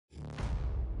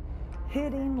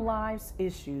hitting life's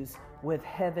issues with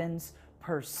heaven's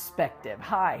perspective.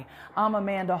 Hi, I'm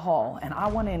Amanda Hall, and I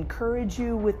want to encourage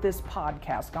you with this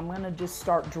podcast. I'm going to just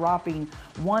start dropping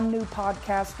one new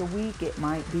podcast a week. It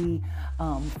might be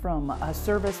from a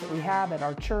service that we have at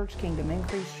our church, Kingdom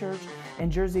Increase Church in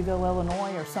Jerseyville,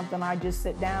 Illinois, or something I just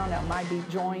sit down. It might be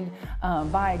joined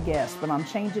by a guest, but I'm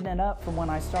changing it up from when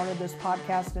I started this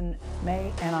podcast in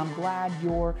May, and I'm glad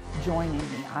you're joining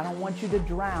me. I don't want you to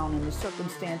drown in the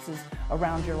circumstances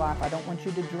around your life. I don't want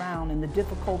you to drown in the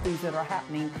difficulties that are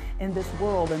happening in this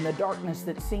world and the darkness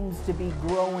that seems to be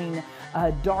growing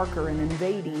darker and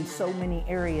invading so many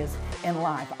areas in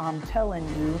life. I'm telling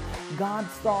you, God's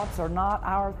thoughts are not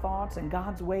our thoughts and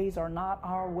God's ways are not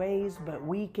our ways, but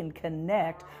we can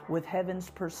connect with heaven's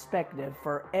perspective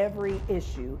for every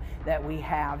issue that we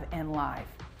have in life.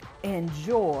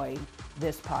 Enjoy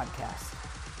this podcast.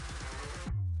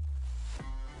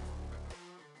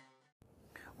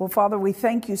 Well, Father, we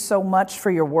thank you so much for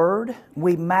your word.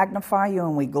 We magnify you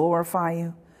and we glorify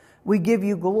you. We give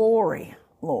you glory,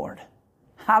 Lord.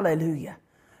 Hallelujah.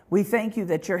 We thank you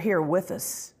that you're here with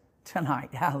us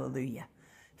tonight. Hallelujah.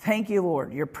 Thank you,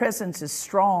 Lord. Your presence is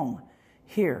strong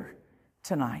here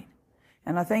tonight.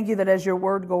 And I thank you that as your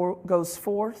word goes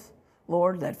forth,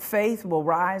 Lord, that faith will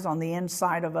rise on the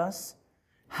inside of us.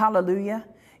 Hallelujah.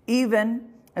 Even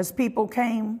as people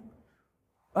came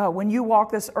when you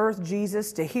walk this earth,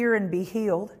 Jesus, to hear and be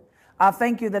healed, I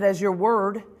thank you that as your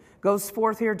word goes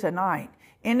forth here tonight,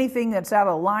 anything that's out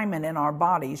of alignment in our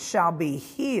bodies shall be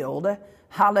healed.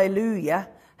 Hallelujah.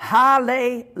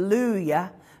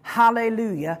 Hallelujah.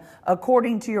 Hallelujah.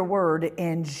 According to your word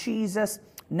in Jesus'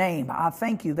 name. I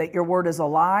thank you that your word is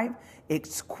alive.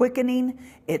 It's quickening.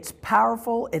 It's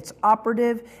powerful. It's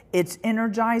operative. It's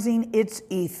energizing. It's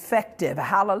effective.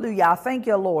 Hallelujah. I thank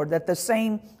you, Lord, that the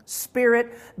same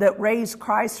Spirit that raised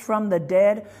Christ from the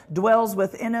dead dwells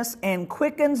within us and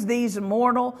quickens these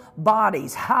mortal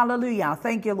bodies. Hallelujah. I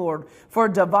thank you, Lord, for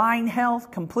divine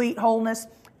health, complete wholeness,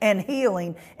 and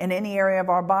healing in any area of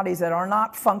our bodies that are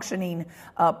not functioning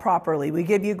properly. We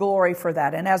give you glory for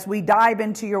that. And as we dive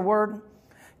into your word,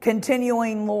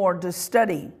 continuing, Lord, to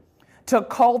study, to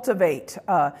cultivate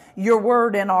your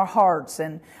word in our hearts,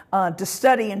 and to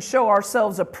study and show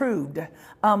ourselves approved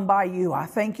by you, I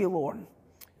thank you, Lord,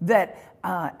 that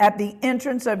at the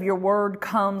entrance of your word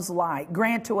comes light.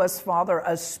 Grant to us, Father,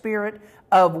 a spirit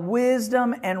of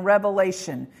wisdom and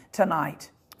revelation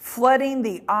tonight, flooding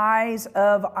the eyes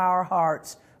of our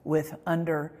hearts with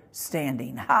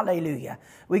understanding. Hallelujah.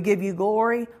 We give you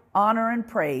glory, honor, and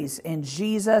praise in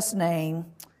Jesus' name.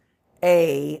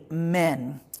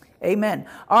 Amen. Amen.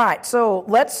 All right, so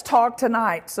let's talk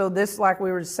tonight. So this, like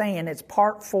we were saying, it's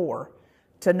part 4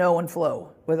 to know and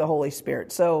flow with the Holy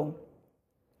Spirit. So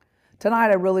tonight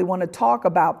I really want to talk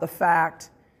about the fact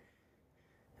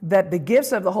that the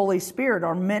gifts of the Holy Spirit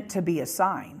are meant to be a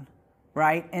sign.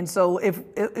 Right? And so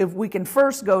if we can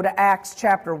first go to Acts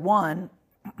chapter 1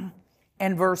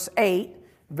 and verse 8,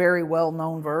 very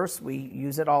well-known verse. We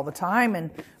use it all the time,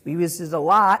 and we use it a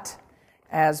lot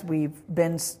as we've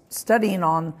been studying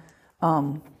on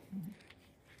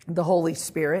the Holy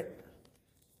Spirit.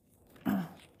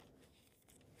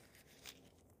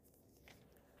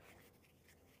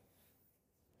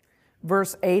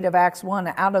 Verse 8 of Acts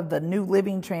 1, out of the New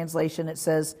Living Translation, it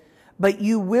says, "But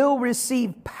you will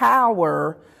receive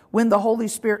power when the Holy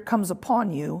Spirit comes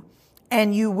upon you,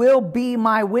 and you will be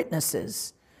my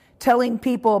witnesses, telling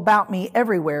people about me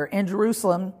everywhere in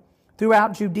Jerusalem,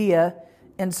 throughout Judea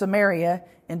and Samaria,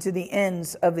 and to the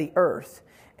ends of the earth."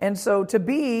 And so to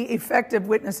be effective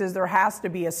witnesses, there has to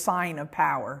be a sign of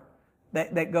power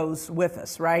that goes with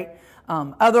us, right?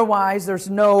 Otherwise, there's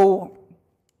no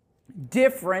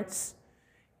difference.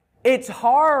 It's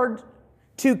hard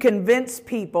to convince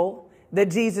people that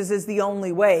Jesus is the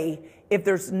only way if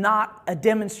there's not a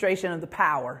demonstration of the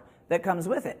power that comes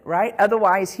with it, right?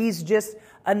 Otherwise, he's just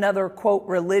another, quote,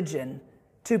 religion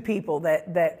to people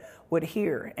that would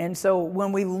hear. And so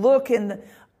when we look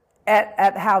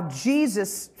at how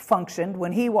Jesus functioned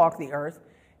when he walked the earth,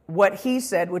 what he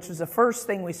said, which was the first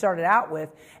thing we started out with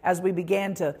as we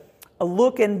began to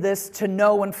look in this to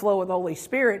know and flow with the Holy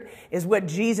Spirit, is what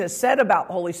Jesus said about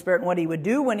the Holy Spirit and what he would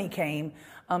do when he came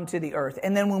to the earth.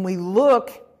 And then when we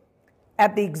look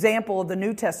at the example of the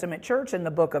New Testament church in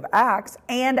the book of Acts,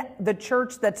 and the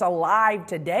church that's alive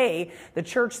today, the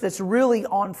church that's really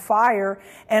on fire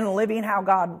and living how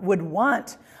God would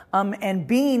want, and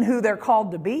being who they're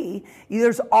called to be,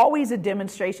 there's always a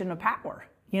demonstration of power.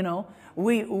 You know,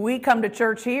 we come to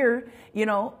church here,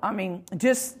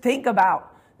 just think about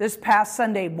this past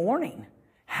Sunday morning,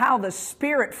 how the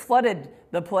Spirit flooded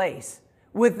the place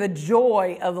with the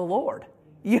joy of the Lord.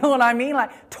 You know what I mean?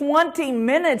 Like 20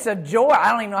 minutes of joy.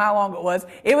 I don't even know how long it was.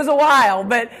 It was a while,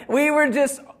 but we were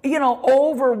just,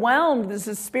 overwhelmed as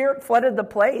the Spirit flooded the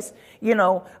place,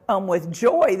 with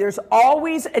joy. There's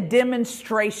always a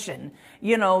demonstration,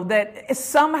 that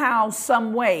somehow,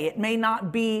 some way, it may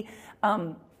not be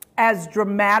as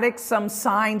dramatic. Some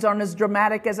signs aren't as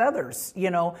dramatic as others,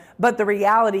 but the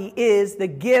reality is the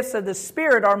gifts of the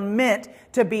Spirit are meant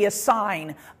to be a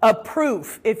sign, a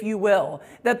proof, if you will,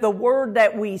 that the word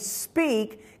that we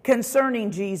speak concerning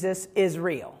Jesus is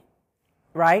real,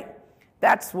 right?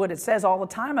 That's what it says all the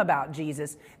time about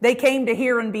Jesus. They came to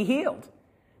hear and be healed.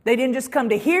 They didn't just come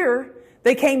to hear,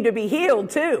 they came to be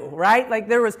healed too, right? Like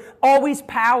there was always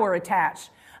power attached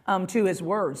to his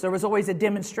words. There was always a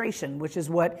demonstration, which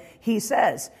is what he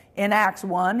says. In Acts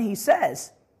 1, he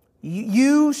says,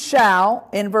 you shall,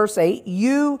 in verse 8,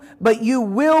 but you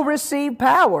will receive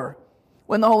power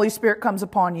when the Holy Spirit comes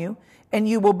upon you, and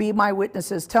you will be my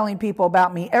witnesses, telling people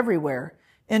about me everywhere,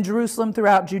 in Jerusalem,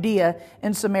 throughout Judea,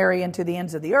 and Samaria, and to the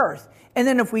ends of the earth. And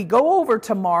then if we go over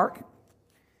to Mark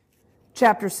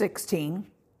chapter 16,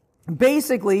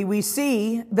 basically we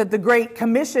see that the Great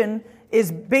Commission is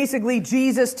basically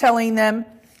Jesus telling them,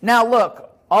 now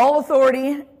look, all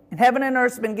authority in heaven and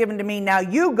earth has been given to me. Now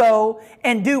you go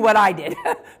and do what I did.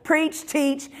 Preach,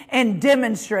 teach, and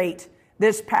demonstrate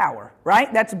this power,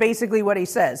 right? That's basically what he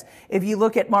says. If you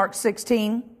look at Mark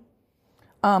 16,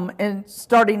 and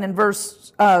starting in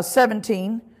verse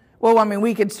 17,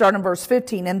 we could start in verse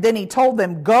 15. And then he told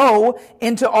them, go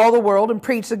into all the world and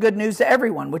preach the good news to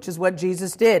everyone, which is what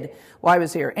Jesus did while he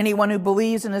was here. Anyone who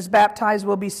believes and is baptized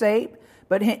will be saved,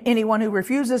 but anyone who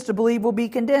refuses to believe will be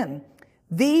condemned.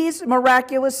 These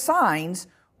miraculous signs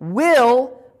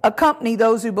will accompany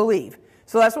those who believe.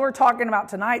 So that's what we're talking about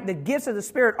tonight. The gifts of the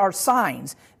Spirit are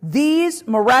signs. These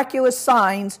miraculous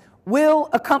signs will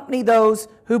accompany those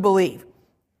who believe.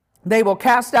 They will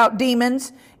cast out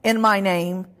demons in my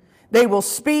name. They will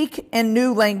speak in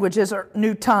new languages or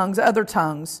new tongues, other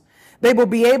tongues. They will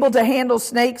be able to handle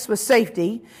snakes with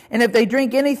safety. And if they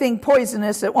drink anything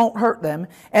poisonous, it won't hurt them.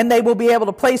 And they will be able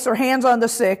to place their hands on the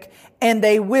sick, and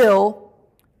they will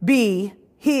be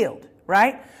healed,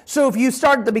 right? So if you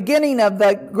start at the beginning of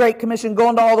the Great Commission, go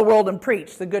into all the world and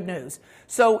preach the good news.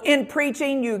 So in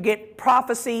preaching, you get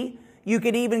prophecy. You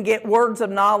could even get words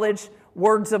of knowledge,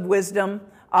 words of wisdom.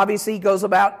 Obviously, he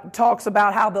talks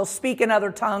about how they'll speak in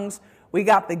other tongues. We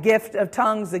got the gift of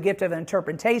tongues, the gift of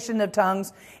interpretation of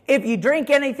tongues. If you drink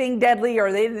anything deadly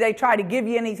or they try to give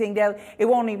you anything deadly, it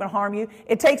won't even harm you.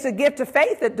 It takes a gift of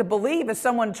faith to believe if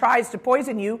someone tries to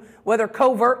poison you, whether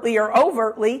covertly or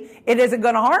overtly, it isn't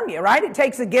going to harm you, right? It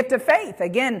takes a gift of faith.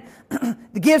 Again,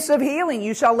 the gifts of healing.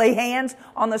 You shall lay hands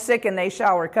on the sick and they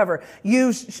shall recover.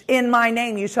 In my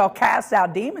name, you shall cast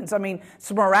out demons. It's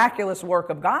a miraculous work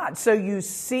of God. So you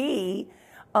see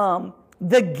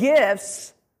the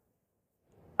gifts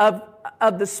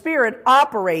of the Spirit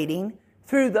operating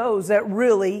through those that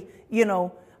really,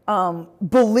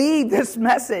 believe this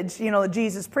message, that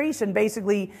Jesus preached. And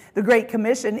basically the Great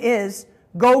Commission is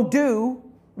go do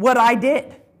what I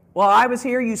did. While I was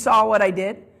here, you saw what I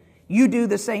did. You do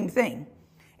the same thing.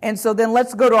 And so then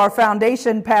let's go to our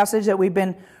foundation passage that we've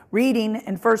been reading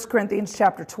in 1 Corinthians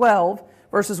chapter 12,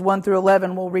 verses 1 through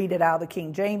 11. We'll read it out of the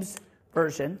King James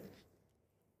Version.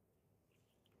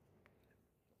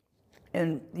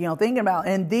 And, thinking about,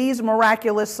 and these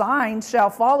miraculous signs shall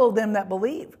follow them that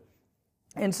believe.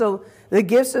 And so the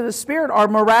gifts of the Spirit are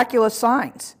miraculous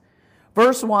signs.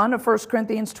 Verse 1 of 1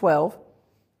 Corinthians 12.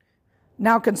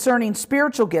 Now concerning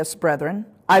spiritual gifts, brethren,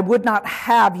 I would not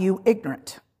have you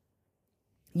ignorant.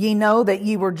 Ye know that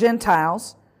ye were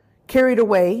Gentiles, carried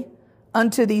away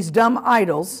unto these dumb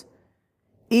idols,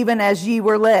 even as ye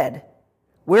were led.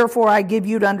 Wherefore I give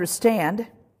you to understand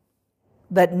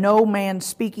that no man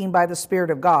speaking by the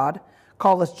Spirit of God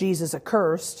calleth Jesus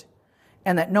accursed,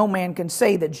 and that no man can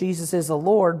say that Jesus is the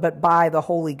Lord but by the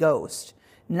Holy Ghost.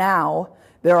 Now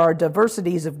there are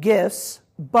diversities of gifts,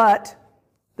 but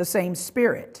the same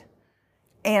Spirit.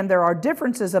 And there are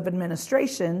differences of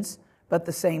administrations, but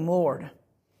the same Lord.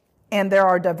 And there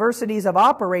are diversities of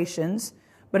operations,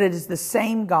 but it is the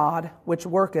same God which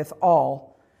worketh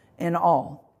all in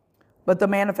all. But the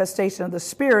manifestation of the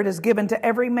Spirit is given to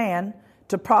every man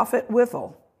to profit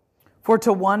withal. For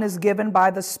to one is given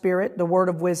by the Spirit the word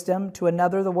of wisdom, to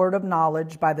another the word of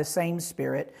knowledge by the same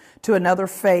Spirit, to another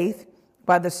faith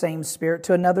by the same Spirit,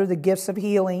 to another the gifts of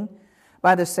healing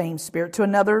by the same Spirit, to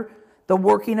another the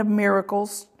working of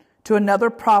miracles, to another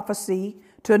prophecy,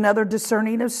 to another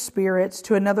discerning of spirits,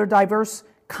 to another diverse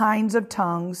kinds of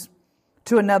tongues,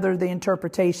 to another the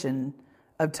interpretation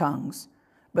of tongues.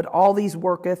 But all these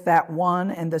worketh that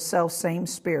one and the selfsame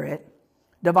Spirit,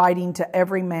 dividing to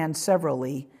every man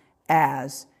severally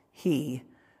as he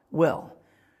will.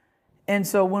 And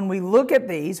so when we look at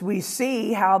these, we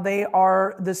see how they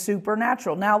are the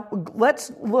supernatural. Now,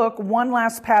 let's look one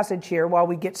last passage here while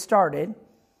we get started.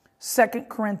 2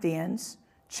 Corinthians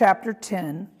chapter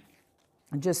 10.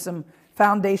 Just some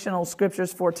foundational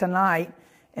scriptures for tonight,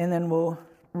 and then we'll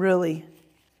really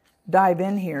dive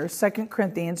in here. 2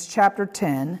 Corinthians chapter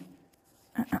 10,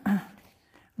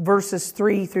 verses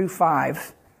 3 through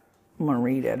 5. I'm going to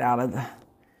read it out of the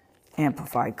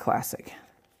Amplified Classic.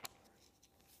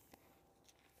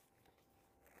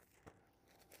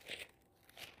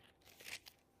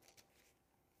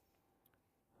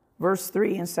 Verse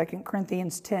 3 in 2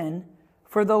 Corinthians 10,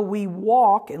 for though we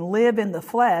walk and live in the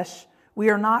flesh, we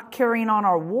are not carrying on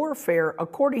our warfare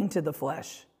according to the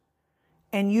flesh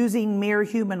and using mere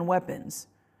human weapons.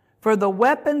 For the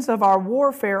weapons of our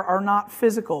warfare are not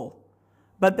physical,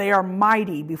 but they are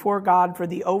mighty before God for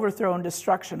the overthrow and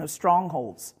destruction of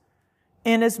strongholds.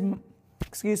 Inasmuch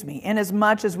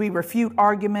as we refute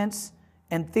arguments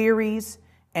and theories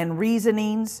and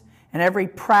reasonings and every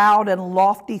proud and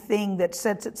lofty thing that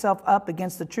sets itself up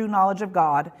against the true knowledge of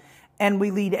God, and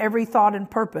we lead every thought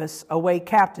and purpose away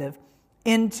captive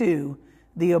into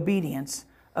the obedience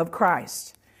of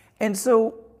Christ. And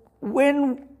so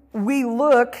when we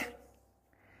look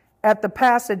at the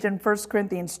passage in 1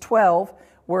 Corinthians 12,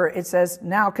 where it says,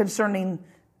 now concerning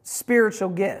spiritual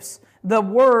gifts, the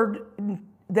word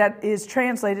that is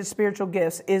translated spiritual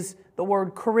gifts is the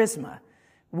word charisma.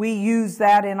 We use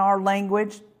that in our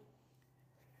language,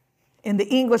 in the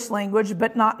English language,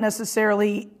 but not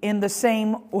necessarily in the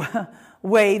same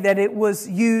way that it was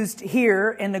used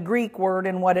here in the Greek word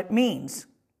and what it means.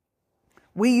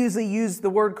 We usually use the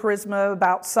word charisma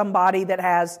about somebody that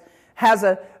has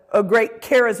a great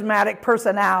charismatic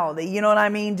personality. You know what I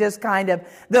mean? Just kind of,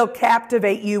 they'll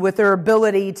captivate you with their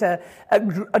ability to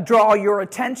draw your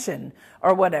attention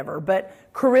or whatever.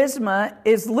 But charisma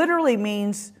literally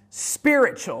means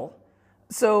spiritual.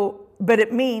 But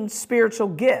it means spiritual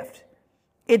gift.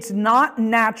 It's not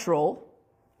natural,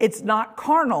 it's not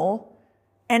carnal,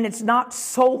 and it's not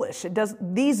soulish.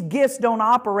 These gifts don't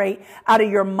operate out of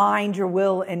your mind, your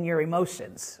will, and your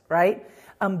emotions, right?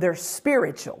 They're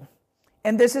spiritual.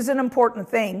 And this is an important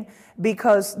thing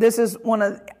because this is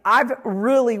I've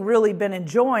really, really been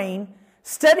enjoying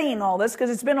studying all this because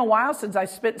it's been a while since I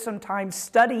spent some time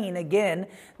studying again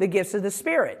the gifts of the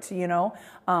Spirit, you know.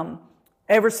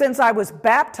 Ever since I was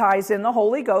baptized in the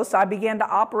Holy Ghost, I began to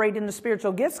operate in the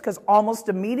spiritual gifts because almost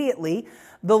immediately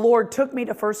the Lord took me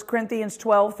to 1 Corinthians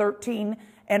 12, 13,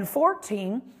 and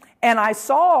 14. And I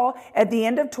saw at the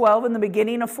end of 12 and the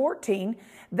beginning of 14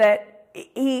 that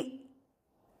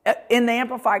in the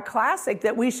Amplified Classic,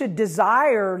 that we should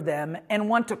desire them and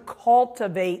want to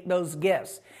cultivate those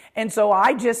gifts. And so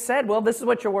I just said, well, this is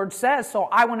what your word says, so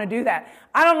I want to do that.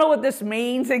 I don't know what this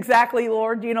means exactly,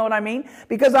 Lord. Do you know what I mean?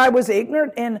 Because I was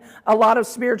ignorant in a lot of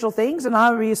spiritual things, and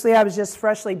obviously I was just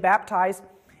freshly baptized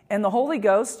in the Holy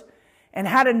Ghost and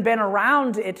hadn't been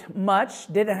around it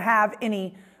much, didn't have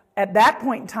any, at that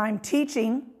point in time,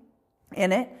 teaching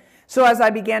in it. So as I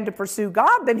began to pursue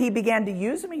God, then He began to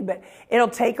use me, but it'll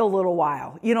take a little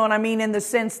while. You know what I mean? In the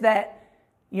sense that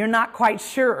you're not quite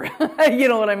sure. You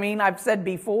know what I mean? I've said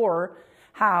before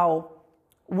how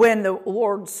when the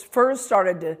Lord first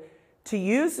started to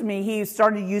use me, He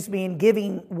started to use me in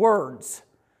giving words.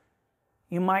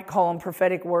 You might call them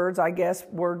prophetic words, I guess.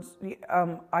 Words,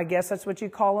 I guess that's what you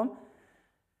call them.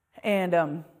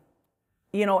 And,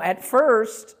 you know, at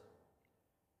first,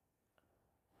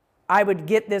 I would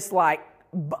get this like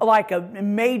a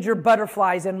major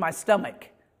butterflies in my stomach.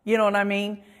 You know what I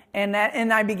mean? And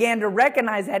I began to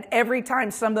recognize that every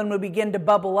time something would begin to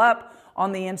bubble up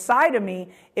on the inside of me,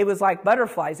 it was like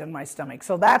butterflies in my stomach.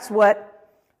 So that's what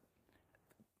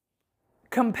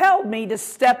compelled me to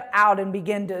step out and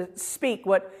begin to speak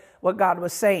what God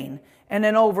was saying. And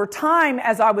then over time,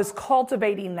 as I was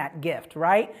cultivating that gift,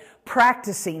 right?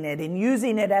 Practicing it and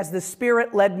using it as the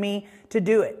Spirit led me to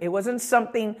do it. It wasn't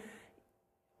something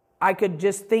I could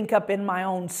just think up in my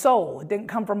own soul. It didn't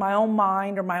come from my own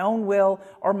mind or my own will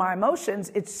or my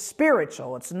emotions. It's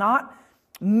spiritual. It's not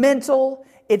mental.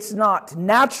 It's not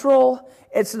natural.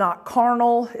 It's not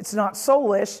carnal. It's not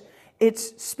soulish.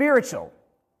 It's spiritual.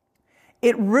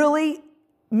 It really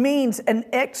means an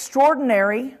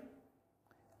extraordinary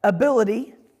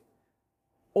ability,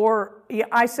 or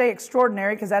I say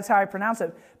extraordinary because that's how I pronounce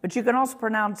it, but you can also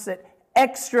pronounce it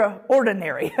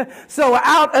extraordinary. So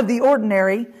out of the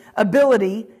ordinary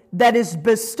ability that is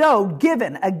bestowed,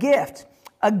 given, a gift,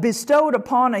 bestowed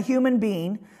upon a human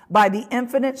being by the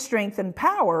infinite strength and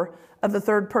power of the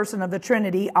third person of the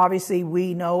Trinity, obviously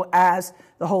we know as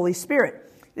the Holy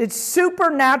Spirit. It's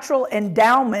supernatural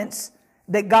endowments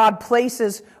that God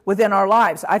places within our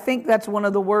lives. I think that's one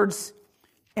of the words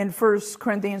in 1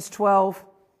 Corinthians 12.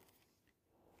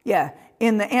 Yeah,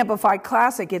 in the Amplified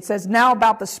Classic, it says, now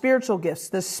about the spiritual gifts,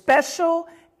 the special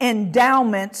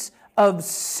endowments of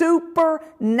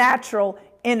supernatural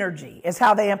energy is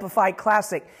how the Amplified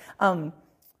Classic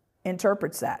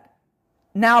interprets that.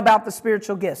 Now about the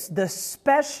spiritual gifts, the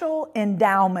special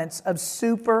endowments of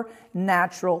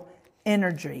supernatural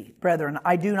energy. Brethren,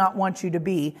 I do not want you to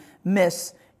be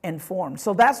misinformed.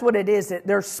 So that's what it is.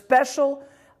 There's special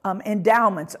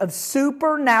endowments of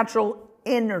supernatural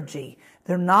energy.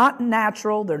 They're not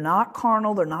natural, they're not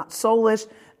carnal, they're not soulish,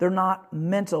 they're not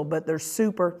mental, but they're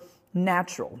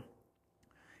supernatural.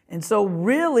 And so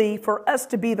really, for us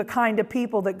to be the kind of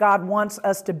people that God wants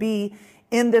us to be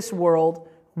in this world,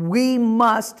 we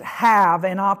must have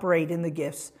and operate in the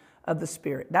gifts of the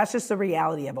Spirit. That's just the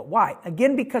reality of it. Why?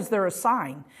 Again, because they're a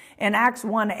sign. In Acts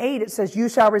 1:8, it says, you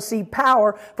shall receive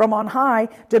power from on high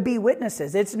to be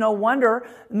witnesses. It's no wonder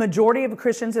the majority of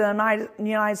Christians in the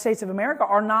United States of America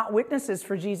are not witnesses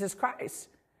for Jesus Christ.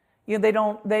 You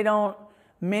know, they don't,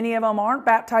 many of them aren't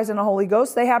baptized in the Holy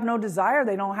Ghost. They have no desire.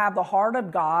 They don't have the heart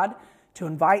of God to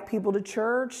invite people to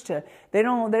church. They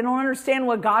don't understand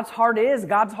what God's heart is.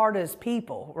 God's heart is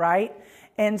people, right?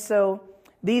 And so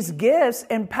these gifts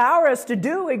empower us to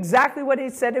do exactly what He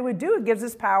said it would do. It gives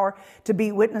us power to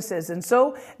be witnesses. And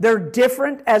so they're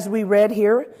different, as we read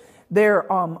here.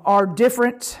 There are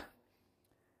different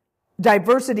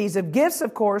diversities of gifts,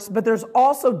 of course, but there's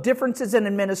also differences in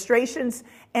administrations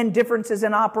and differences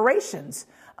in operations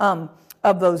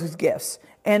of those gifts.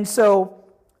 And so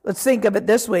let's think of it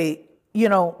this way. You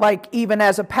know, like even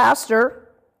as a pastor,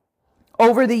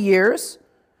 over the years,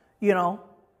 you know,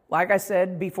 like I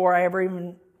said, before I ever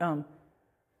even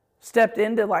stepped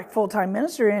into like full-time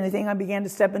ministry or anything, I began to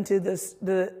step into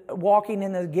the walking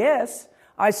in the gifts.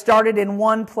 I started in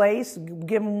one place,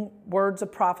 giving words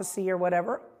of prophecy or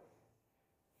whatever.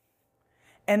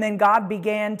 And then God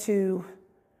began to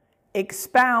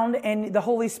expound, and the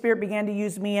Holy Spirit began to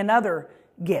use me in other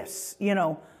gifts, you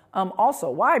know. Also,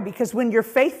 why? Because when you're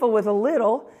faithful with a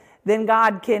little, then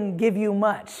God can give you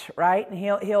much, right? And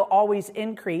He'll always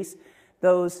increase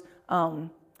those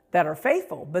that are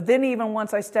faithful. But then even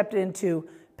once I stepped into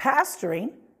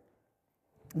pastoring,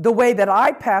 the way that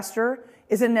I pastor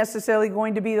isn't necessarily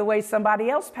going to be the way somebody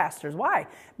else pastors. Why?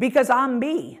 Because I'm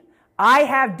me. I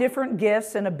have different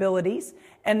gifts and abilities,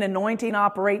 and the anointing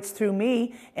operates through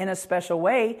me in a special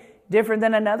way, different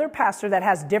than another pastor that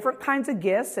has different kinds of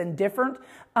gifts and different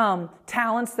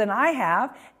talents than I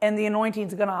have, and the anointing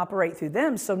is going to operate through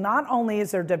them. So not only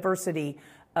is there diversity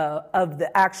of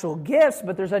the actual gifts,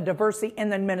 but there's a diversity in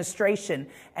the administration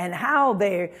and how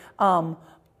they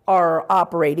are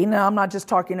operating. Now, I'm not just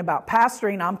talking about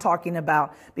pastoring. I'm talking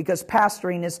about, because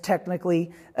pastoring is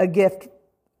technically a gift,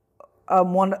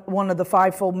 one of the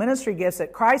fivefold ministry gifts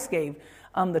that Christ gave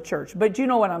the church. But you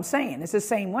know what I'm saying. It's the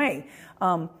same way.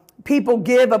 People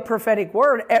give a prophetic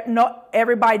word. Not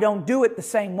everybody don't do it the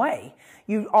same way.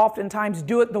 You oftentimes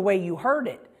do it the way you heard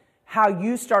it, how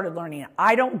you started learning it.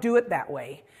 I don't do it that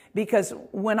way, because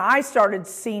when I started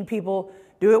seeing people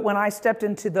do it, when I stepped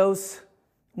into those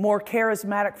more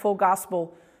charismatic full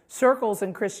gospel circles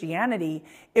in Christianity,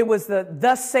 it was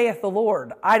thus saith the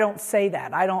Lord. I don't say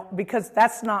that. I don't, because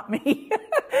that's not me.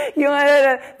 You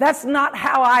know, that's not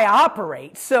how I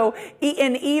operate. So,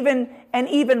 and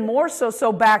even more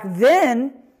so back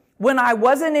then, when I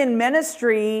wasn't in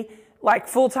ministry, like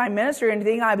full-time ministry or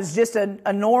anything, I was just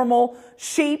a normal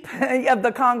sheep of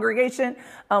the congregation,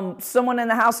 someone in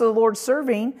the house of the Lord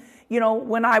serving. You know,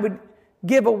 when I would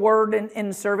give a word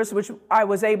in service, which I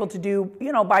was able to do,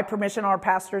 you know, by permission of our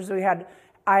pastors.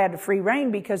 I had free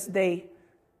reign because they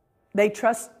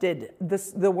trusted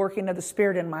the working of the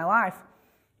Spirit in my life.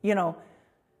 You know,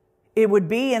 it would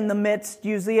be in the midst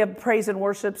usually of praise and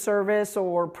worship service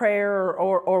or prayer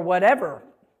or whatever.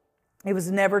 It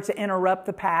was never to interrupt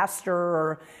the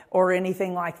pastor or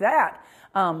anything like that.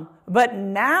 But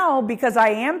now, because I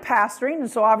am pastoring,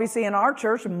 and so obviously in our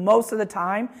church, most of the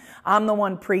time, I'm the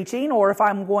one preaching, or if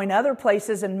I'm going other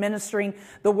places and ministering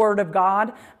the Word of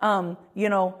God, you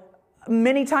know,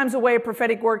 many times the way a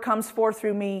prophetic word comes forth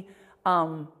through me,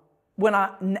 as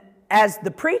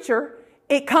the preacher,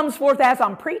 it comes forth as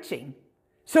I'm preaching.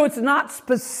 So it's not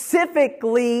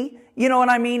specifically, you know what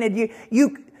I mean? And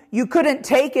you couldn't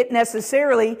take it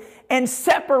necessarily and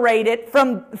separate it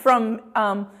from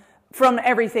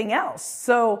everything else.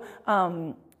 So,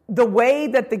 the way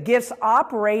that the gifts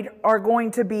operate are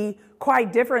going to be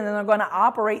quite different, and they're going to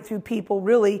operate through people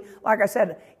really, like I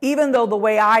said, even though the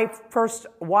way I first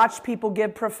watched people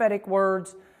give prophetic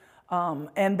words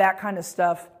and that kind of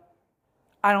stuff,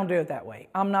 I don't do it that way.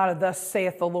 I'm not a thus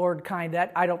saith the Lord kind.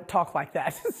 That I don't talk like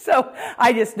that. So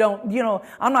I just don't,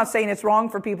 I'm not saying it's wrong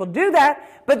for people to do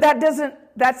that, but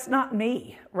that's not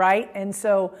me, right? And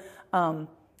so,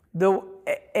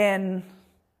 and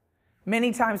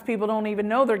many times people don't even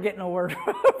know they're getting a word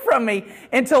from me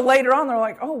until later on. They're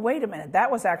like, oh, wait a minute,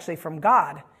 that was actually from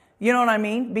God. You know what I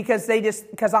mean? Because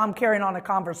I'm carrying on a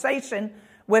conversation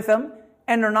with them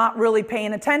and they're not really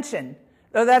paying attention.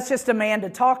 So that's just Amanda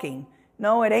talking.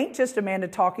 No, it ain't just Amanda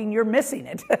talking. You're missing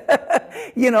it.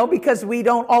 Because we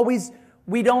don't always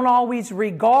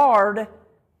regard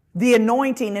the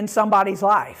anointing in somebody's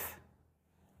life.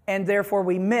 And therefore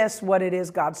we miss what it is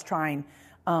God's trying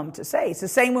to say. It's the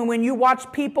same when you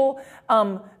watch people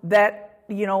that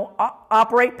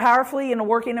operate powerfully in the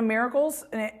working of miracles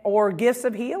or gifts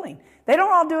of healing. They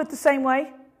don't all do it the same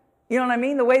way. You know what I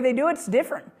mean? The way they do it's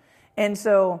different. And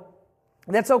so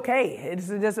that's okay.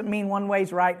 It doesn't mean one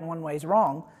way's right and one way's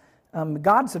wrong.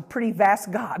 God's a pretty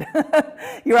vast God.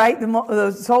 You're right.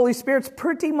 The Holy Spirit's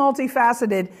pretty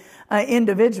multifaceted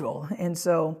individual. And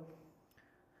so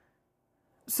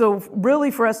really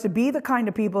for us to be the kind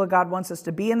of people that God wants us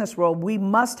to be in this world, we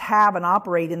must have and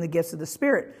operate in the gifts of the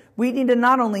Spirit. We need to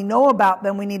not only know about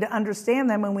them, we need to understand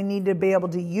them, and we need to be able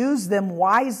to use them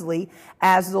wisely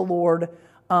as the Lord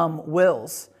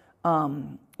wills.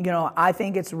 I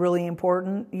think it's really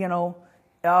important,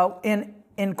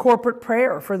 in corporate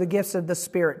prayer for the gifts of the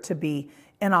Spirit to be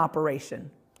in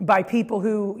operation by people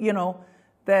who,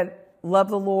 that love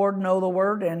the Lord, know the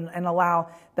Word, and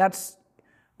allow, that's,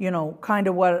 kind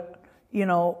of what,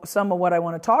 some of what I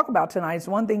want to talk about tonight. It's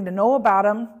one thing to know about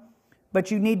them, but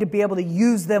you need to be able to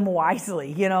use them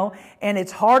wisely, and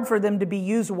it's hard for them to be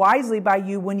used wisely by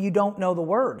you when you don't know the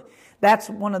Word.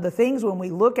 That's one of the things when we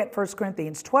look at 1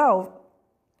 Corinthians 12,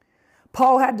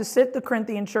 Paul had to sit the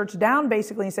Corinthian church down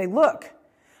basically and say, look,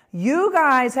 you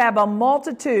guys have a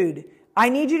multitude. I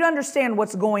need you to understand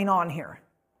what's going on here.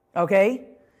 Okay?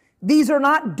 These are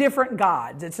not different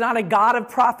gods. It's not a God of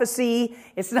prophecy.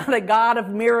 It's not a God of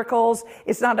miracles.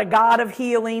 It's not a God of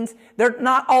healings. They're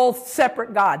not all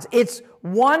separate gods. It's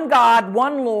one God,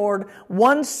 one Lord,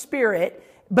 one Spirit.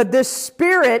 But this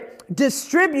Spirit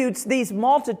distributes these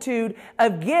multitude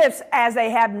of gifts as they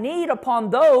have need upon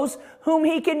those whom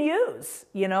He can use,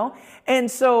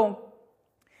 And so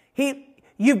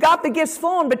you've got the gifts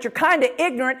flowing, but you're kind of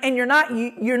ignorant and you're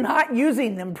not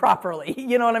using them properly.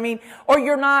 You know what I mean? Or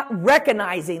you're not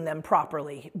recognizing them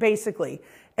properly, basically,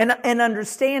 and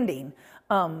understanding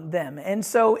them. And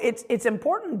so it's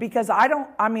important because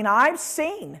I've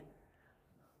seen.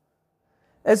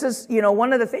 This is,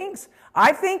 one of the things.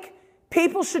 I think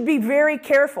people should be very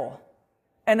careful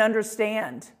and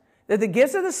understand that the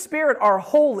gifts of the Spirit are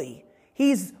holy.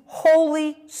 He's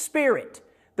Holy Spirit.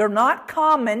 They're not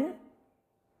common,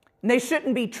 and they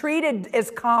shouldn't be treated as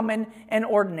common and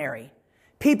ordinary.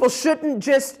 People shouldn't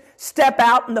just step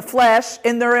out in the flesh,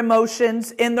 in their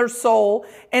emotions, in their soul,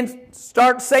 and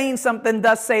start saying something,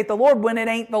 thus saith the Lord, when it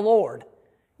ain't the Lord.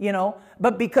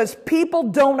 But because people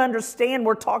don't understand,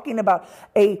 we're talking about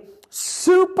a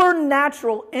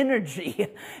supernatural energy,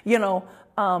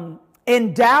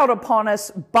 endowed upon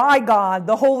us by God,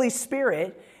 the Holy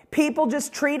Spirit. People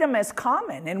just treat them as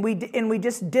common, and we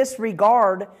just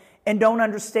disregard and don't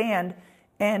understand,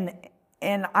 and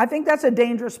I think that's a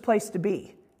dangerous place to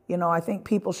be. I think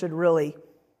people should really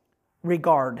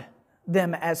regard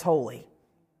them as holy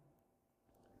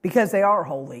because they are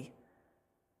holy.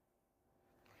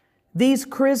 These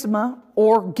charisma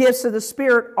or gifts of the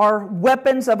Spirit are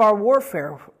weapons of our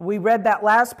warfare. We read that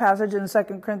last passage in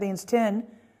 2 Corinthians 10,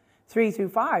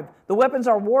 3-5. The weapons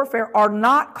of our warfare are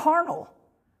not carnal,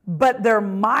 but they're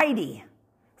mighty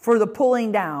for the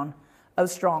pulling down of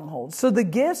strongholds. So the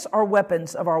gifts are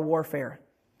weapons of our warfare.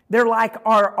 They're like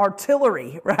our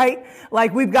artillery, right?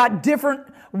 Like we've got different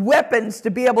weapons to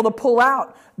be able to pull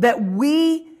out that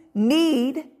we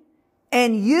need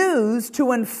and use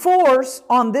to enforce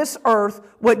on this earth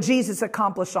what Jesus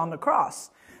accomplished on the cross.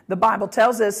 The Bible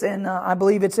tells us, and I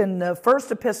believe it's in the first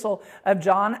epistle of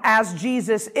John, as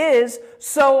Jesus is,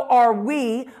 so are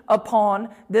we upon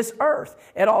this earth.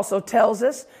 It also tells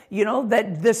us,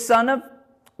 that the Son of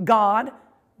God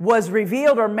was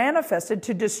revealed or manifested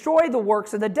to destroy the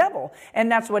works of the devil.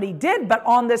 And that's what he did. But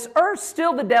on this earth,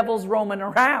 still the devil's roaming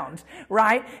around,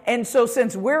 right? And so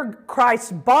since we're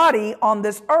Christ's body on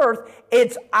this earth,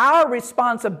 it's our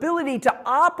responsibility to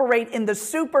operate in the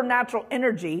supernatural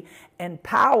energy and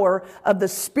power of the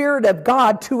Spirit of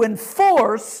God to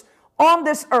enforce on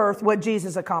this earth what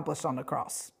Jesus accomplished on the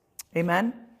cross.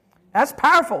 Amen? That's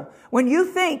powerful. When you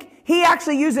think he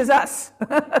actually uses us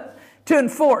to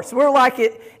enforce. We're like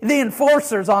the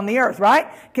enforcers on the earth, right?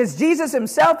 Because Jesus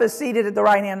himself is seated at the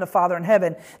right hand of the Father in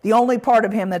heaven. The only part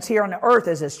of him that's here on the earth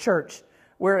is his church.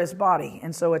 We're his body.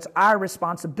 And so it's our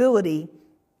responsibility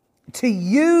to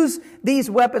use these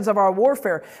weapons of our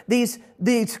warfare, these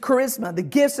charisma, the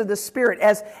gifts of the Spirit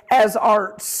as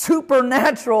our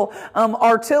supernatural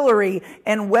artillery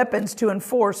and weapons to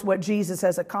enforce what Jesus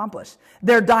has accomplished.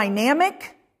 They're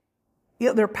dynamic.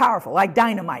 They're powerful, like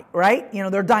dynamite, right?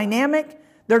 They're dynamic,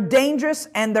 they're dangerous,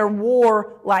 and they're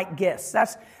war-like gifts.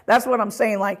 That's what I'm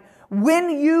saying. Like, when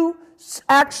you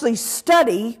actually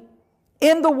study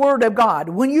in the Word of God,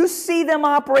 when you see them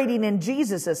operating in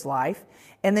Jesus' life,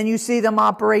 and then you see them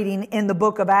operating in the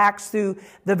book of Acts through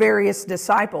the various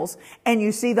disciples, and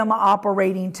you see them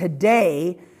operating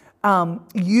today,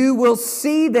 you will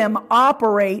see them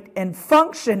operate and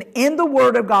function in the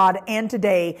Word of God and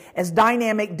today as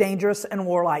dynamic, dangerous, and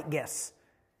warlike gifts.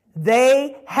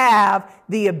 They have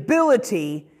the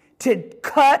ability to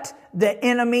cut the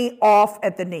enemy off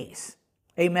at the knees.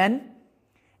 Amen?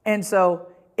 And so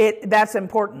that's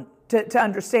important to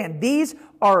understand. These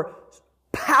are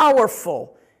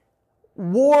powerful,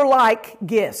 warlike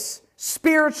gifts,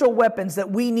 spiritual weapons that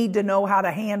we need to know how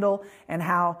to handle and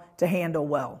how to handle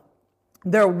well.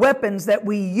 They're weapons that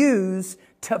we use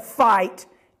to fight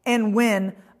and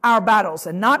win our battles.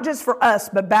 And not just for us,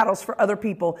 but battles for other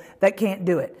people that can't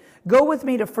do it. Go with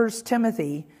me to 1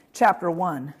 Timothy chapter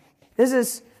 1. This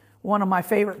is one of my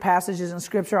favorite passages in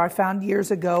Scripture I found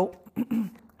years ago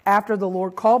after the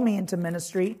Lord called me into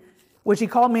ministry, which he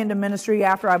called me into ministry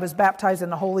after I was baptized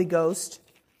in the Holy Ghost.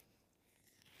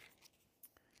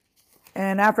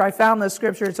 And after I found this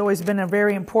Scripture, it's always been a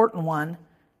very important one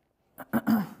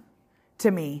to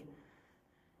me,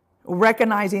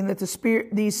 recognizing that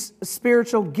these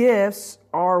spiritual gifts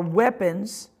are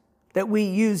weapons that we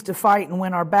use to fight and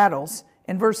win our battles.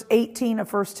 In verse 18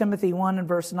 of 1 Timothy 1 and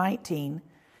verse 19,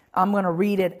 I'm going to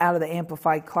read it out of the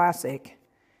Amplified Classic.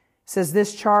 It says,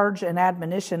 "This charge and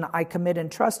admonition I commit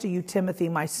and trust to you, Timothy,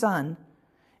 my son,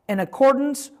 in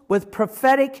accordance with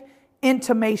prophetic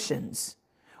intimations."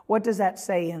 What does that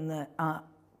say in the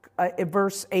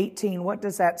verse 18? What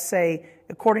does that say?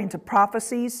 According to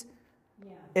prophecies?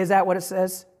 Yeah. Is that what it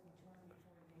says?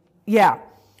 Yeah.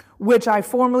 "Which I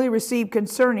formerly received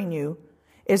concerning you."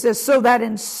 It says, "So that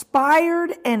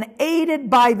inspired and aided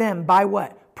by them," by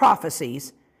what?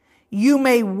 Prophecies, "you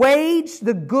may wage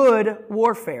the good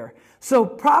warfare." So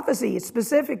prophecy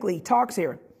specifically talks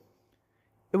here.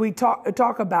 We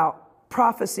talk about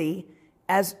prophecy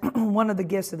as one of the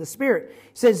gifts of the Spirit.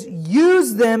 It says,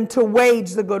 use them to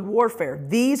wage the good warfare.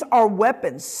 These are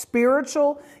weapons.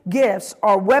 Spiritual gifts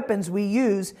are weapons we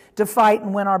use to fight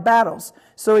and win our battles.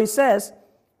 So he says,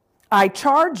 "I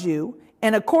charge you,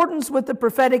 in accordance with the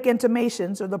prophetic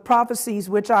intimations," or the prophecies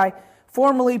which I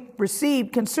formerly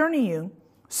received concerning you,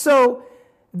 "so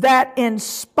that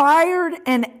inspired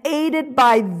and aided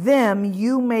by them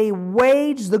you may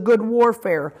wage the good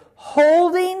warfare,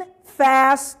 holding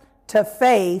fast to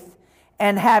faith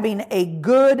and having a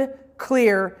good,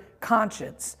 clear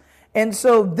conscience." And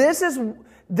so this is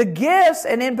the gifts,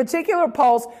 and in particular,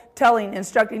 Paul's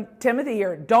instructing Timothy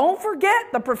here, don't forget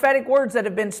the prophetic words that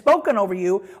have been spoken over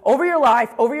you, over your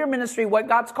life, over your ministry, what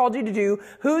God's called you to do,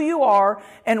 who you are,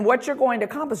 and what you're going to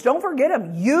accomplish. Don't forget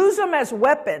them. Use them as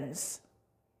weapons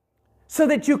so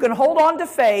that you can hold on to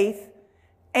faith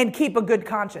and keep a good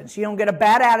conscience. You don't get a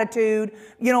bad attitude.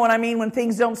 You know what I mean? When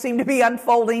things don't seem to be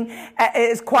unfolding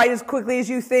as quite as quickly as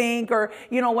you think, or,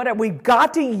 whatever. We've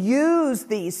got to use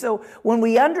these. So when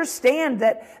we understand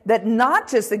that not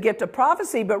just the gift of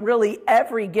prophecy, but really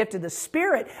every gift of the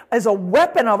Spirit is a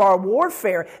weapon of our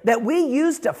warfare that we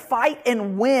use to fight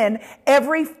and win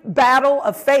every battle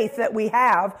of faith that we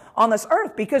have on this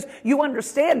earth. Because you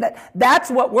understand that that's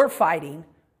what we're fighting.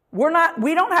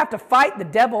 We don't have to fight the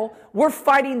devil. We're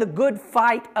fighting the good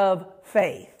fight of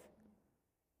faith.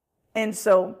 And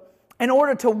so, in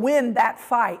order to win that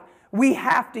fight, we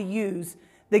have to use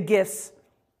the gifts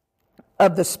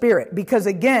of the Spirit. Because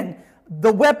again,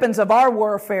 the weapons of our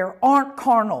warfare aren't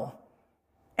carnal.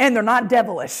 And they're not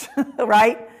devilish,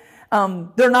 right?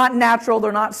 They're not natural,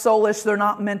 they're not soulish, they're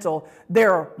not mental.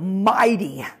 They're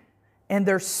mighty and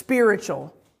they're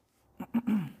spiritual.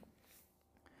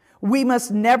 We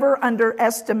must never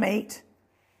underestimate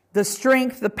the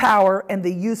strength, the power, and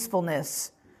the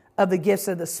usefulness of the gifts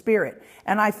of the Spirit.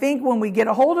 And I think when we get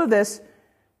a hold of this,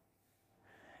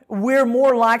 we're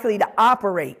more likely to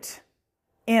operate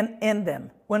in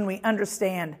them when we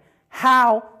understand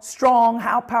how strong,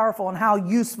 how powerful, and how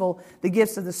useful the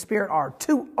gifts of the Spirit are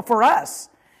for us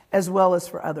as well as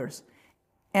for others.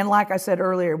 And like I said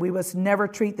earlier, we must never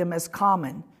treat them as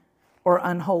common or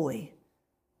unholy.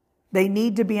 They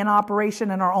need to be in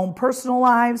operation in our own personal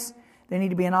lives. They need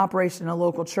to be in operation in a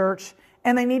local church.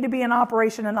 And they need to be in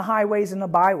operation in the highways and the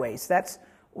byways. That's,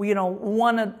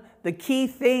 one of the key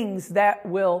things that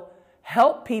will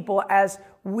help people as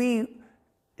we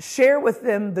share with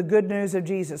them the good news of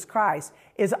Jesus Christ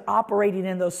is operating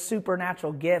in those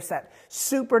supernatural gifts, that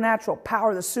supernatural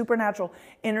power, the supernatural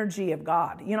energy of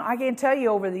God. I can't tell you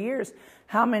over the years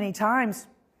how many times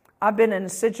I've been in a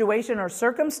situation or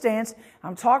circumstance,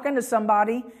 I'm talking to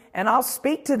somebody and I'll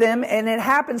speak to them and it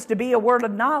happens to be a word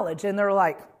of knowledge and they're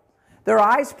like, their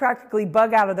eyes practically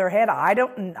bug out of their head. I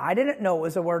didn't know it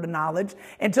was a word of knowledge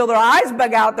until their eyes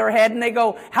bug out their head and they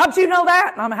go, how'd you know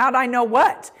that? And how'd I know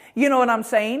what? You know what I'm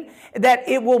saying? That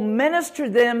it will minister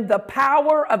them the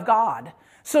power of God.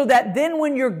 So that then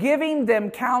when you're giving them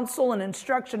counsel and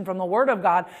instruction from the Word of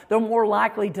God, they're more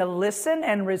likely to listen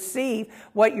and receive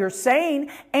what you're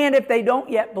saying. And if they don't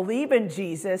yet believe in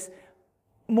Jesus,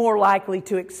 more likely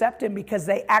to accept Him because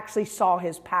they actually saw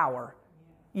His power.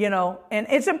 And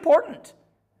it's important.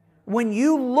 When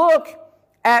you look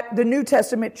at the New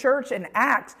Testament church in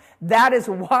Acts, that is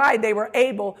why they were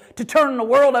able to turn the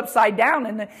world upside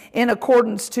down in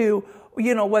accordance to,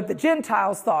 what the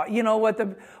Gentiles thought,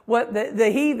 what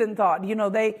the heathen thought.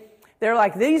 They're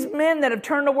like, these men that have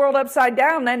turned the world upside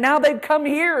down, and now they've come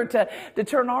here to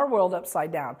turn our world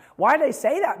upside down. Why do they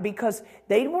say that? Because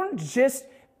they weren't just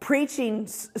preaching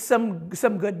some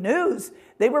good news.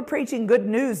 They were preaching good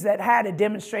news that had a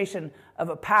demonstration of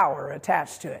a power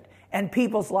attached to it. And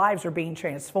people's lives were being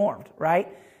transformed, right?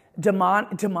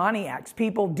 Demoniacs,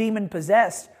 people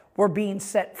demon-possessed, were being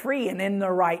set free and in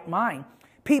their right mind.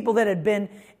 People that had been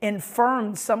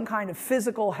infirmed, some kind of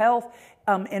physical health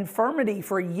infirmity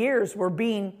for years, were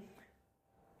being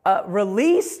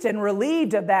released and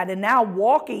relieved of that, and now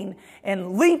walking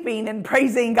and leaping and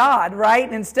praising God,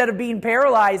 right? Instead of being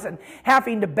paralyzed and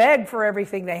having to beg for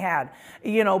everything they had.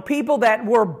 People that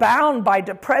were bound by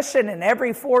depression and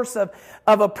every force of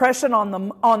oppression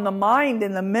on the mind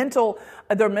and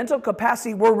their mental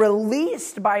capacity were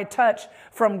released by a touch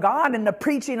from God, and the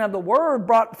preaching of the Word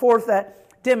brought forth that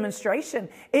demonstration.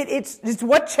 It's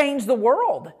what changed the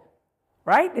world,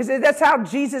 right? That's how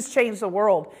Jesus changed the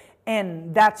world.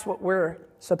 And that's what we're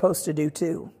supposed to do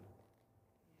too.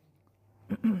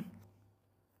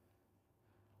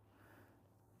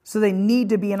 So they need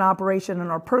to be in operation in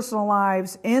our personal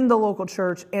lives, in the local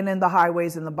church, and in the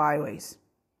highways and the byways.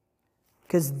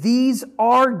 Because these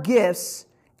are gifts,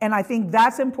 and I think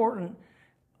that's important.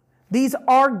 These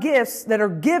are gifts that are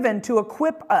given to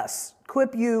equip us,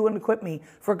 equip you and equip me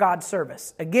for God's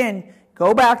service. Again,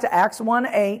 go back to Acts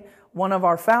 1:8, one of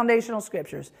our foundational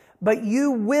scriptures. But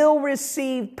you will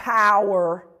receive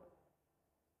power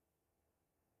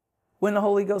when the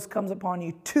Holy Ghost comes upon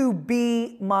you to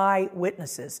be my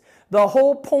witnesses. The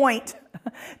whole point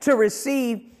to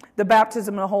receive the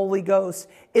baptism of the Holy Ghost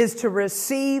is to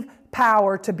receive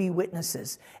power to be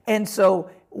witnesses. And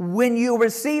so when you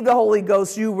receive the Holy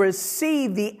Ghost, you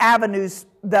receive the avenues,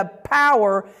 the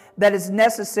power that is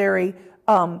necessary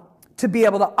to be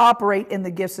able to operate in the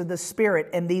gifts of the Spirit.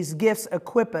 And these gifts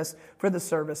equip us for the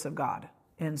service of God.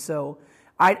 And so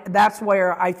that's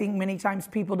where I think many times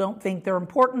people don't think they're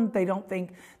important. They don't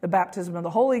think the baptism of the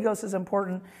Holy Ghost is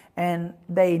important. And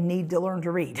they need to learn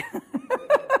to read.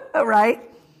 Right?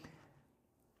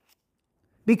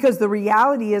 Because the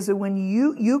reality is that when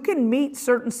you can meet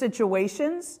certain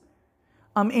situations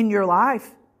in your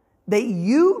life, that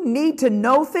you need to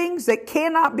know things that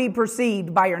cannot be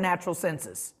perceived by your natural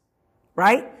senses.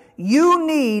 Right? You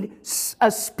need a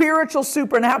spiritual,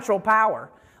 supernatural power.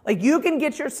 Like you can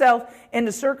get yourself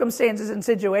into circumstances and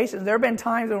situations. There have been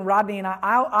times when Rodney and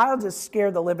I'll just scare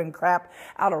the living crap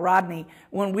out of Rodney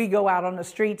when we go out on the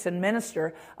streets and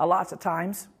minister lots of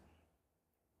times.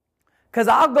 Because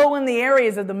I'll go in the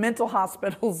areas of the mental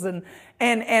hospitals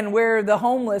and where the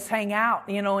homeless hang out,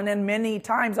 and then many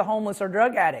times the homeless are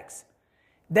drug addicts.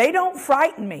 They don't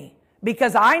frighten me.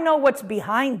 Because I know what's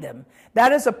behind them.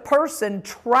 That is a person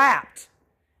trapped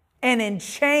and in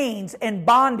chains and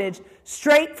bondage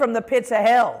straight from the pits of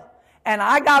hell. And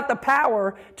I got the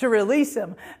power to release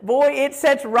him. Boy, it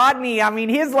sets Rodney. I mean,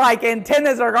 his like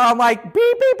antennas are going like beep,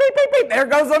 beep, beep, beep, beep. There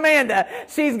goes Amanda.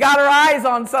 She's got her eyes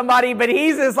on somebody, but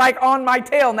he's just like on my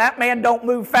tail. And that man don't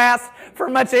move fast for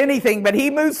much anything, but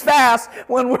he moves fast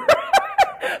when we're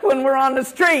when we're on the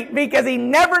street because he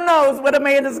never knows what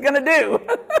Amanda's going to do.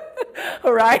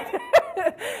 All right?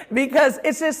 Because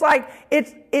it's just like,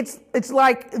 it's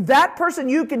like that person,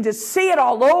 you can just see it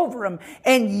all over him,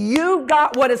 and you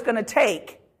got what it's going to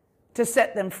take to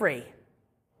set them free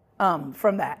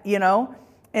from that, you know?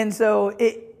 And so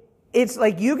it's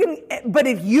like you can, but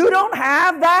if you don't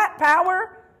have that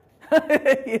power,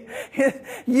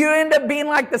 you end up being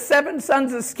like the 7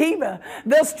 sons of Sceva.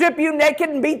 They'll strip you naked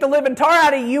and beat the living tar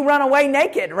out of you. You run away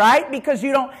naked, right? Because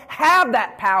you don't have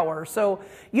that power. So,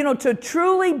 you know, to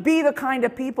truly be the kind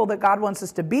of people that God wants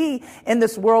us to be in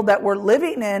this world that we're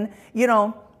living in, you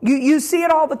know, you see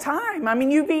it all the time. I mean,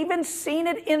 you've even seen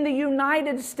it in the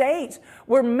United States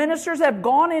where ministers have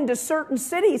gone into certain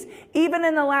cities, even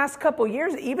in the last couple of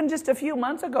years, even just a few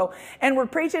months ago, and we're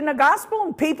preaching the gospel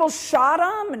and people shot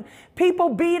them and people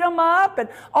beat them up and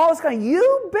all this kind of,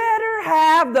 you better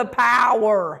have the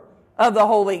power of the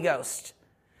Holy Ghost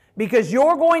because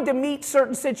you're going to meet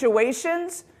certain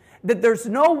situations that there's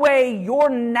no way your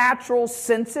natural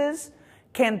senses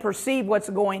can perceive what's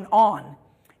going on.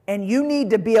 And you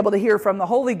need to be able to hear from the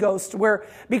Holy Ghost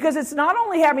because it's not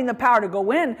only having the power to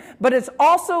go in, but it's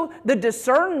also the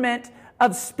discernment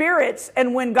of spirits.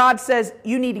 And when God says,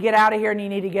 you need to get out of here and you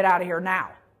need to get out of here now.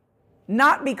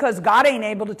 Not because God ain't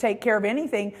able to take care of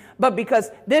anything, but because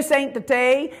this ain't the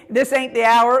day, this ain't the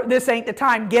hour, this ain't the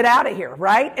time. Get out of here,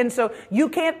 right? And so you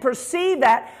can't perceive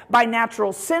that by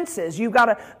natural senses. You've got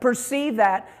to perceive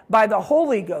that by the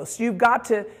Holy Ghost. You've got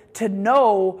to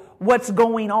know what's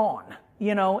going on.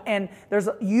 You know, and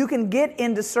you can get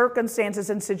into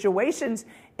circumstances and situations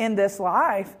in this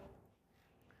life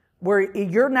where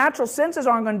your natural senses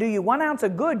aren't going to do you 1 ounce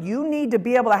of good. You need to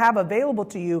be able to have available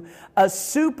to you a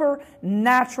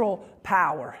supernatural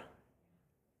power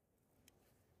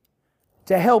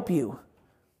to help you.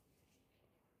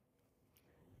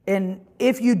 And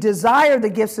if you desire the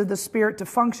gifts of the Spirit to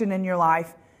function in your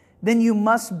life, then you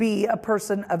must be a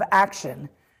person of action.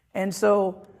 And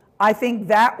so I think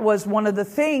that was one of the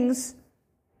things,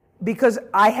 because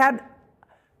I had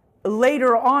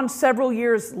later on, several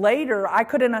years later, I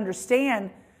couldn't understand,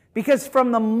 because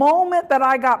from the moment that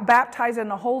I got baptized in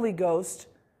the Holy Ghost,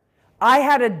 I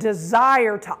had a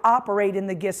desire to operate in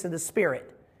the gifts of the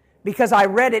Spirit because I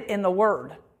read it in the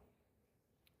Word.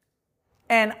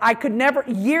 And I could never,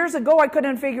 years ago, I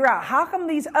couldn't figure out how come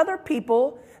these other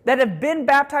people that have been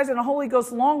baptized in the Holy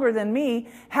Ghost longer than me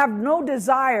have no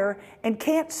desire and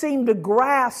can't seem to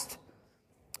grasp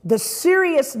the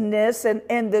seriousness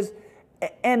and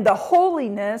the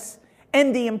holiness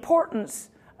and the importance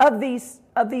of these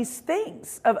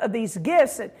things, of these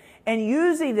gifts, and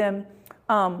using them,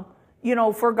 you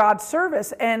know, for God's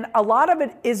service. And a lot of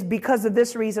it is because of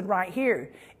this reason right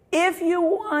here. If you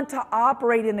want to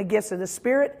operate in the gifts of the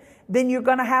Spirit, then you're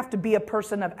going to have to be a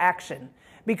person of action.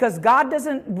 Because God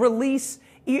doesn't release,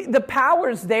 the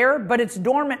power's there, but it's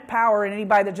dormant power, and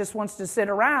anybody that just wants to sit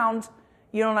around,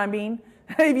 you know what I mean?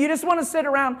 If you just want to sit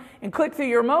around and click through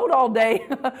your remote all day,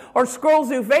 or scroll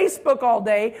through Facebook all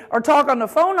day, or talk on the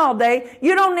phone all day,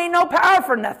 you don't need no power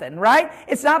for nothing, right?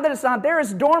 It's not that it's not there,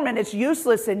 it's dormant, it's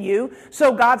useless in you,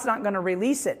 so God's not going to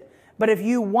release it. But if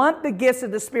you want the gifts of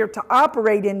the Spirit to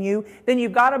operate in you, then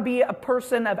you've got to be a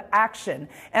person of action.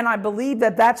 And I believe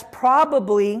that that's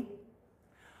probably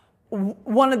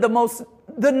one of the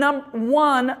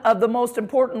most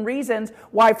important reasons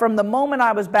why from the moment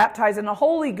I was baptized in the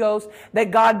Holy Ghost that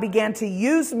God began to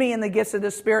use me in the gifts of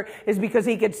the Spirit is because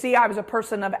He could see I was a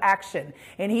person of action.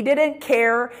 And He didn't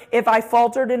care if I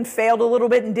faltered and failed a little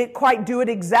bit and didn't quite do it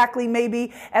exactly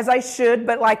maybe as I should,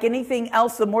 but like anything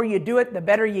else, the more you do it, the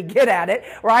better you get at it,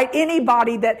 right?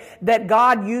 Anybody that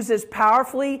God uses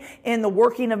powerfully in the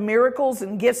working of miracles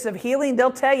and gifts of healing, they'll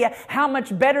tell you how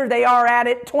much better they are at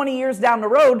it 20 years down the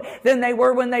road than they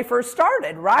were when they first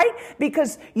started, right?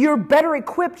 Because you're better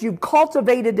equipped, you've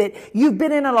cultivated it, you've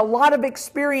been in a lot of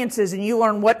experiences, and you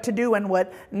learn what to do and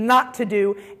what not to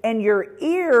do, and your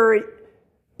ear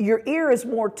is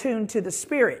more tuned to the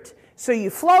Spirit, so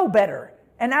you flow better.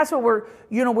 And that's what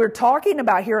we're talking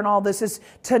about here in all this, is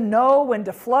to know and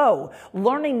to flow.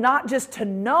 Learning not just to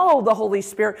know the Holy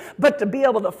Spirit, but to be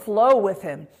able to flow with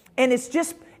Him. And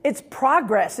it's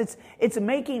progress. It's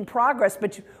making progress,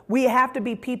 but we have to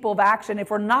be people of action. If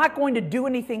we're not going to do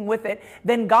anything with it,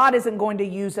 then God isn't going to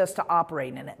use us to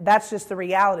operate in it. That's just the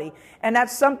reality. And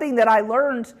that's something that I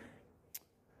learned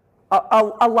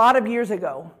a lot of years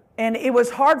ago. And it was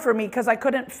hard for me because I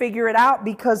couldn't figure it out,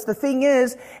 because the thing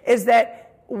is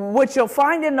that what you'll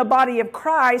find in the body of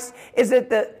Christ is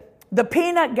that the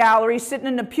peanut gallery sitting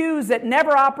in the pews that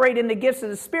never operate in the gifts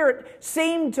of the Spirit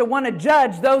seem to want to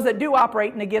judge those that do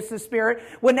operate in the gifts of the Spirit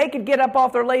when they could get up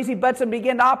off their lazy butts and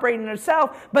begin to operate in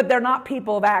themselves, but they're not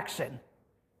people of action.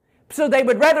 So they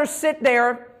would rather sit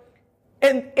there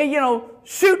and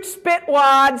shoot spit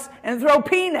wads and throw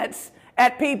peanuts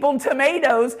at people and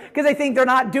tomatoes because they think they're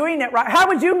not doing it right. How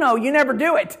would you know? You never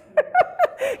do it.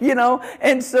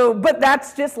 And so, but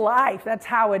that's just life. That's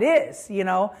how it is,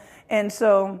 And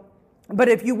so, but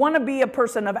if you want to be a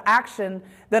person of action,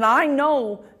 then I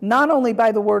know not only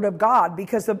by the word of God,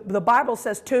 because the Bible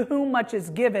says, to whom much is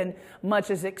given,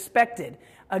 much is expected.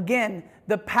 Again,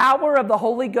 the power of the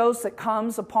Holy Ghost that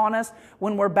comes upon us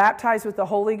when we're baptized with the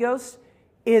Holy Ghost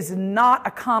is not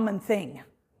a common thing.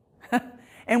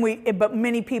 But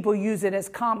many people use it as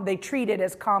common. They treat it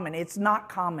as common. It's not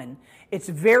common. It's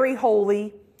very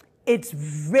holy. It's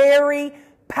very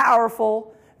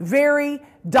powerful, very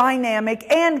dynamic,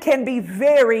 and can be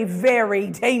very, very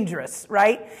dangerous,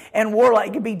 right? And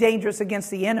warlike, can be dangerous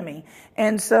against the enemy.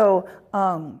 And so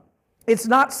it's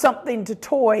not something to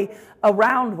toy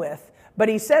around with. But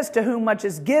he says, to whom much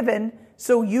is given.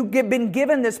 So you've been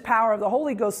given this power of the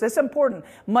Holy Ghost. That's important.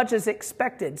 Much is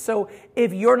expected. So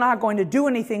if you're not going to do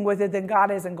anything with it, then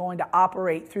God isn't going to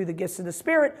operate through the gifts of the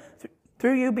Spirit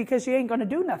through you, because you ain't going to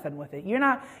do nothing with it. You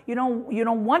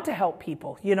don't want to help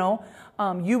people.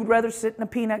 You'd rather sit in a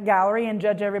peanut gallery and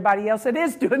judge everybody else that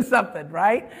is doing something,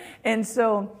 right? And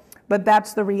so, but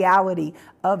that's the reality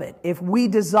of it. If we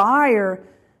desire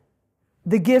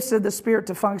the gifts of the Spirit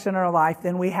to function in our life,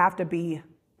 then we have to be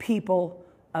people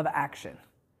of action,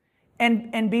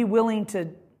 and be willing to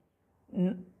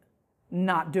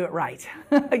not do it right.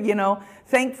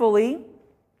 Thankfully,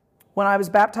 when I was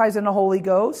baptized in the Holy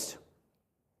Ghost,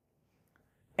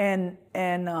 and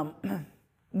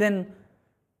then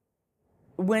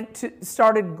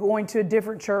started going to a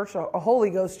different church, a Holy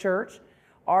Ghost church.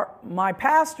 My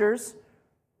pastors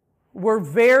were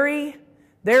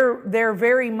they're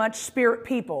very much spirit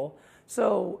people,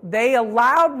 so they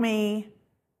allowed me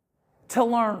to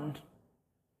learn,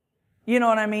 you know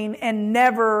what I mean? And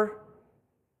never,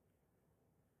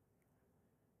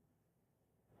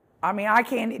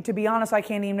 to be honest, I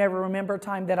can't even ever remember a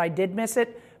time that I did miss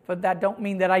it, but that don't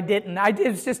mean that I didn't.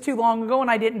 It's just too long ago and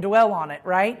I didn't dwell on it,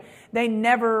 right? They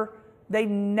never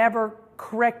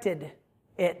corrected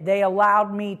it. They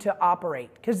allowed me to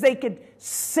operate because they could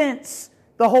sense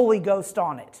the Holy Ghost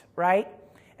on it, right?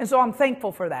 And so I'm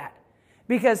thankful for that,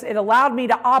 because it allowed me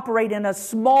to operate in a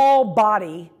small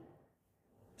body,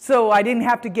 so I didn't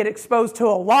have to get exposed to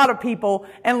a lot of people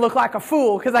and look like a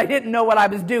fool because I didn't know what I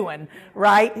was doing,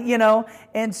 right?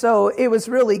 And so it was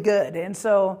really good. And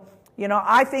so,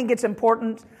 I think it's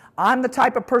important. I'm the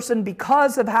type of person,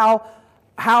 because of how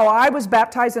I was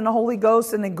baptized in the Holy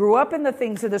Ghost and then grew up in the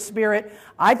things of the Spirit,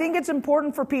 I think it's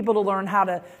important for people to learn how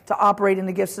to operate in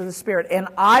the gifts of the Spirit. And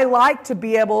I like to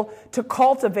be able to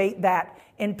cultivate that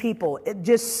in people. It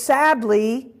just,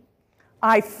 sadly,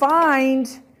 I find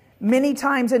many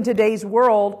times in today's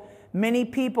world, many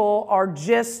people are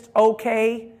just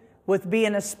okay with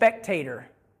being a spectator,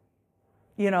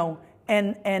 and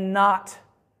not,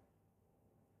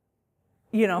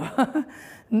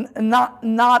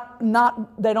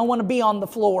 not, they don't want to be on the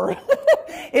floor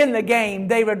in the game.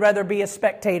 They would rather be a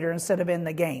spectator instead of in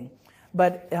the game.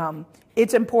 But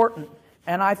it's important.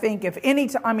 And I think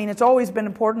it's always been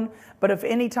important, but if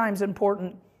any time's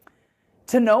important,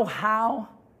 to know how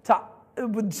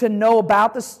to know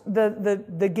about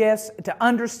the gifts, to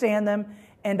understand them,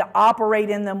 and to operate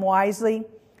in them wisely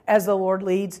as the Lord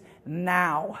leads.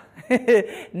 Now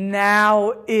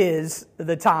is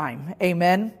the time.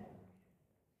 Amen.